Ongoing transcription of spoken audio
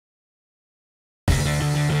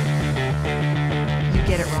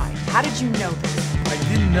How did you know this? I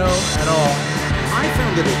didn't know at all. I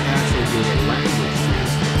found that it actually gave a language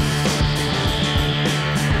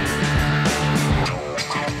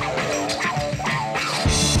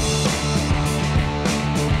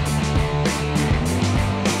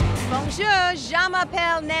Bonjour, je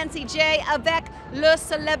m'appelle Nancy J. avec le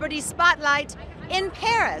Celebrity Spotlight in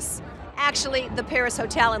Paris. Actually, the Paris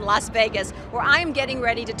Hotel in Las Vegas, where I am getting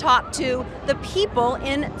ready to talk to the people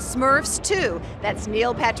in Smurfs 2. That's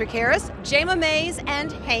Neil Patrick Harris, Jayma Mays,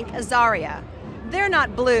 and Hank Azaria. They're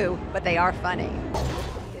not blue, but they are funny.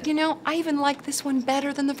 You know, I even like this one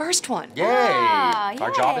better than the first one. Yay!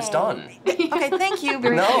 Our job is done. Okay, thank you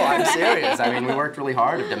very much. No, I'm serious. I mean, we worked really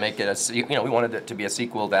hard to make it we wanted it to be a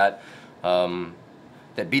sequel that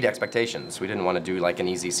that beat expectations. We didn't want to do like an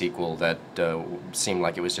easy sequel that seemed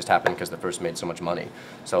like it was just happening because the first made so much money.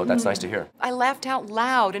 So that's nice to hear. I laughed out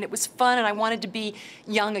loud, and it was fun, and I wanted to be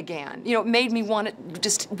young again. You know, it made me want to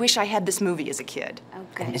just wish I had this movie as a kid.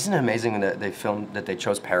 Okay. And isn't it amazing that they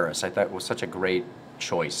chose Paris? I thought it was such a great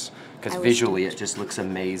choice because visually it just looks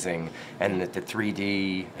amazing, and that the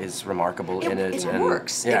 3D is remarkable in it. It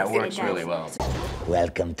works. Yeah, it works really well.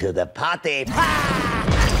 Welcome to the party.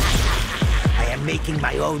 I am making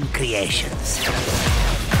my own creations to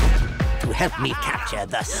help me capture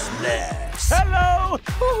the Smurfs. Hello!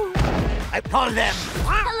 I call them...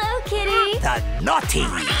 Hello, kitty! The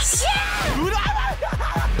Naughties.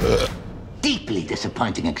 Deeply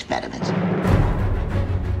disappointing experiment.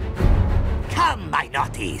 Come, my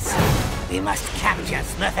Naughties. We must capture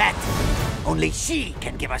Smurfette. Only she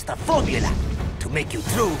can give us the formula to make you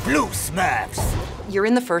true blue Smurfs. You're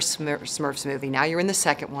in the first Smurfs movie, now you're in the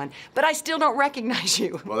second one, but I still don't recognize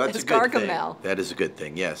you. Well, that's as a good Gargamel. thing. That is a good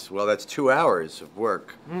thing, yes. Well, that's 2 hours of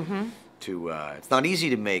work. It's not easy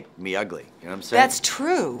to make me ugly, you know what I'm saying? That's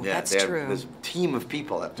true, Yeah, that's true. true. This team of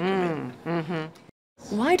people have to come in.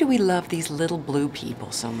 Why do we love these little blue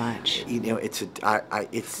people so much? You know,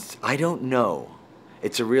 I don't know.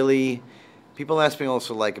 It's a really, people ask me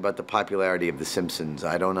also like about the popularity of The Simpsons.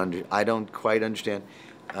 I don't quite understand.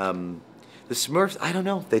 The Smurfs, I don't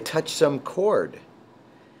know, they touched some chord.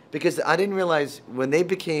 Because I didn't realize when they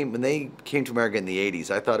came to America in the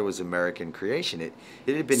 80s, I thought it was American creation. It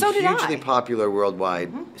had been hugely popular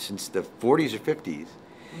worldwide since the 40s or 50s.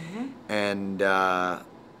 And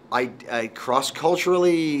I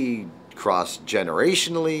cross-culturally,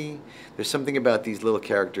 cross-generationally, there's something about these little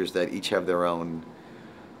characters that each have their own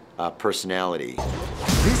personality.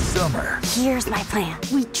 This summer. Here's my plan.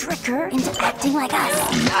 We trick her into acting like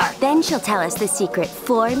us. Then she'll tell us the secret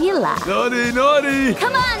formula. Naughty, naughty!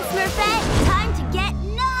 Come on, Smurfette! Time to get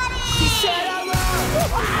naughty!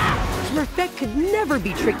 Smurfette could never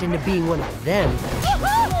be tricked into being one of them.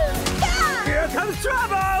 Here comes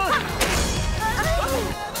trouble!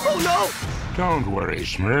 Oh no! Don't worry,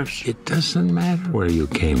 Smurfs. It doesn't matter where you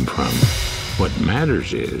came from. What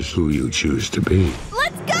matters is who you choose to be.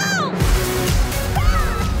 Let's go!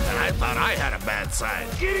 I thought I had a bad side.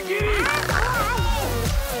 Get it, get it!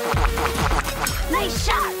 Nice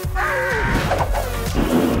shot!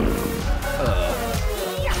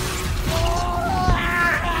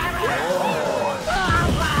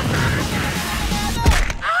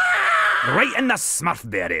 Right in the Smurf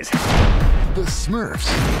berries. The Smurfs.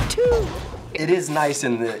 It is nice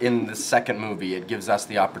in the second movie. It gives us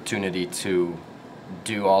the opportunity to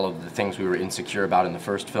do all of the things we were insecure about in the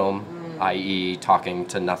first film, i.e. talking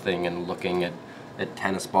to nothing and looking at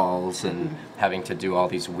tennis balls and having to do all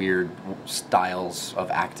these weird styles of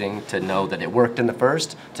acting. To know that it worked in the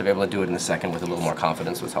first, to be able to do it in the second with a little more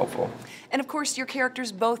confidence was helpful. And of course, your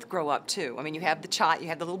characters both grow up too. I mean, you have the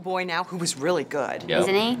little boy now who was really good. Yep.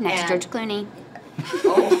 Isn't he? Next to George Clooney.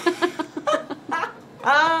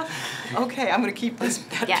 Okay, I'm gonna keep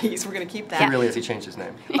that piece. We're gonna keep that. He really is. He changed his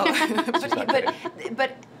name.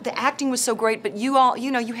 But the acting was so great. But you all,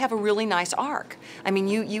 you know, you have a really nice arc. I mean,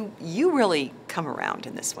 you really come around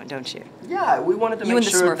in this one, don't you? Yeah, we wanted to make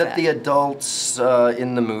sure that the adults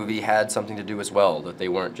in the movie had something to do as well. That they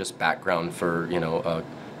weren't just background for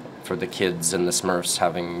for the kids and the Smurfs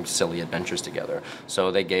having silly adventures together.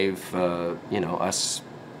 So they gave us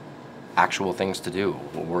actual things to do,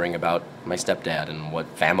 worrying about my stepdad and what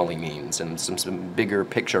family means, and some bigger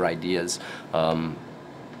picture ideas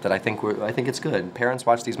that I think it's good. Parents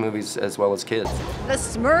watch these movies as well as kids. The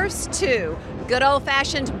Smurfs 2, good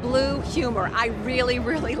old-fashioned blue humor. I really,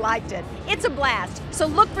 really liked it. It's a blast. So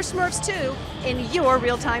look for Smurfs 2 in your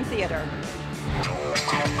real-time theater.